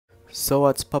So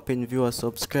what's poppin' viewers,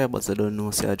 subscribers? I don't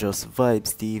know, say I just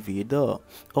Vibes TV though.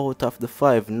 Out of the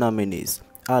 5 nominees,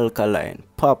 Alkaline,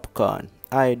 Popcorn,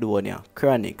 Idonia,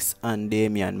 Chronix, and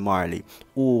Damian Marley,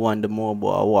 who won the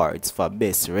MOBO Awards for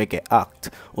Best Reggae Act.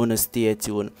 Wanna stay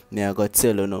tuned, me I go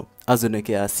tell you now, as you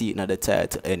can see it in the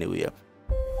title anyway.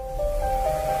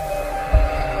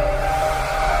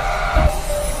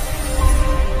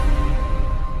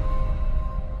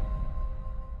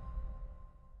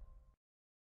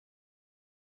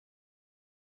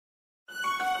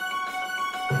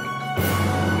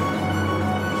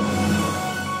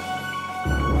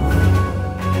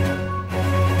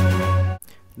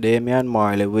 Damian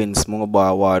Marley wins MOBO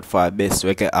Award for Best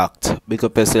Reggae Act. Big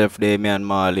up yourself, Damian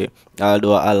Marley.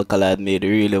 Although Alkaline made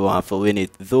really want to win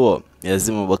it though. You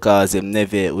see me, because him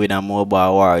never win a MOBO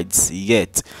Awards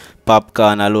yet.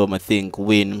 Popcorn alone I think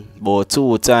win, but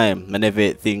 2 times I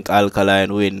never think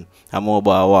Alkaline win a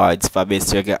MOBO Awards for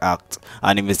Best Reggae Act.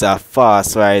 And him is a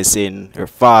fast rising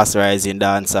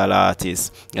dancehall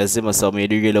artist. You see me, so me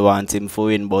really want him to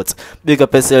win, but big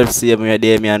up yourself, see me,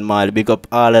 Damian Marley. Big up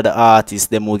all of the artists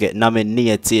them who get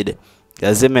nominated.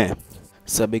 You see me?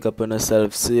 So big up on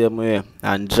yourself, same way.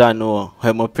 And Jano,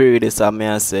 when I pray this and me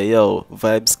I say, yo,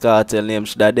 Vybz Kartel name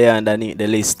should have there underneath the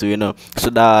list too, you know.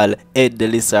 Should all head the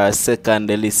list or second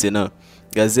the list, you know.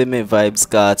 You see me, Vybz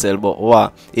Kartel, but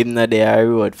what? Him not there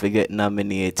road for get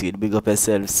nominated. Big up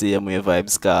yourself, same way,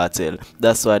 Vybz Kartel.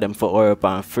 That's why them for hurry up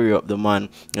and free up the man.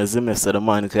 You see me, so the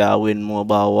man can win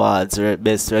MOBO Awards,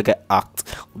 Best Reggae Act,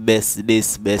 Best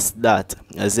this, Best that.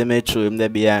 You see me, true, him there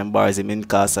behind bars, him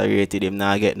incarcerated, him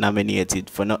not get nominated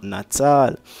for nothing at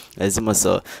all. You see me,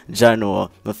 so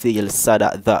Jano, I feel sad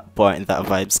at that point that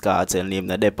Vybz Kartel name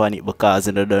not there on it, because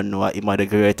they don't know him are the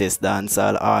greatest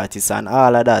dancehall artist and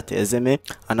all of that. You see me?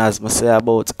 And as I say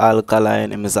about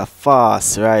Alkaline, him is a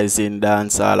fast rising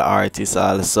dancehall artist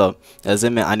also. You see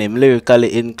me? And him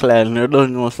lyrically inclined. You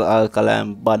don't know so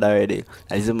Alkaline bad already.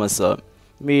 You see me? So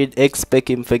me expect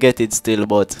him to get it still,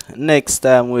 but next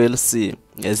time we'll see.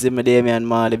 You see me, Damian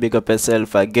Marley, big up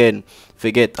yourself again.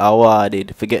 Forget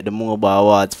awarded, forget the MOBO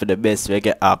Awards for the Best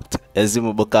Reggae Act. You see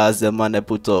me, because the man they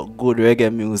put out good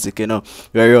reggae music, you know.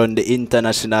 We run the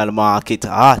international market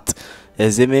hot. You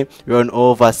see me? Run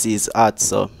overseas hot,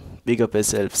 so big up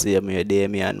yourself, see me,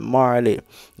 Damian Marley.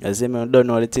 You see me? Don't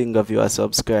know the thing of your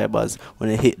subscribers. When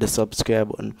you hit the subscribe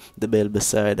button, the bell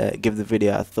beside that, give the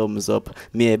video a thumbs up.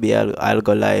 Maybe I'll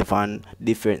go live on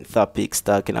different topics,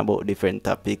 talking about different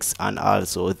topics, and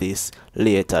also this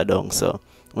later down. So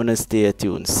wanna stay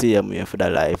tuned, see me for the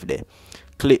live there.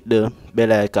 Click the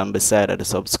bell icon beside the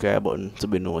subscribe button to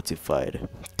be notified.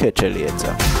 Catch you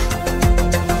later.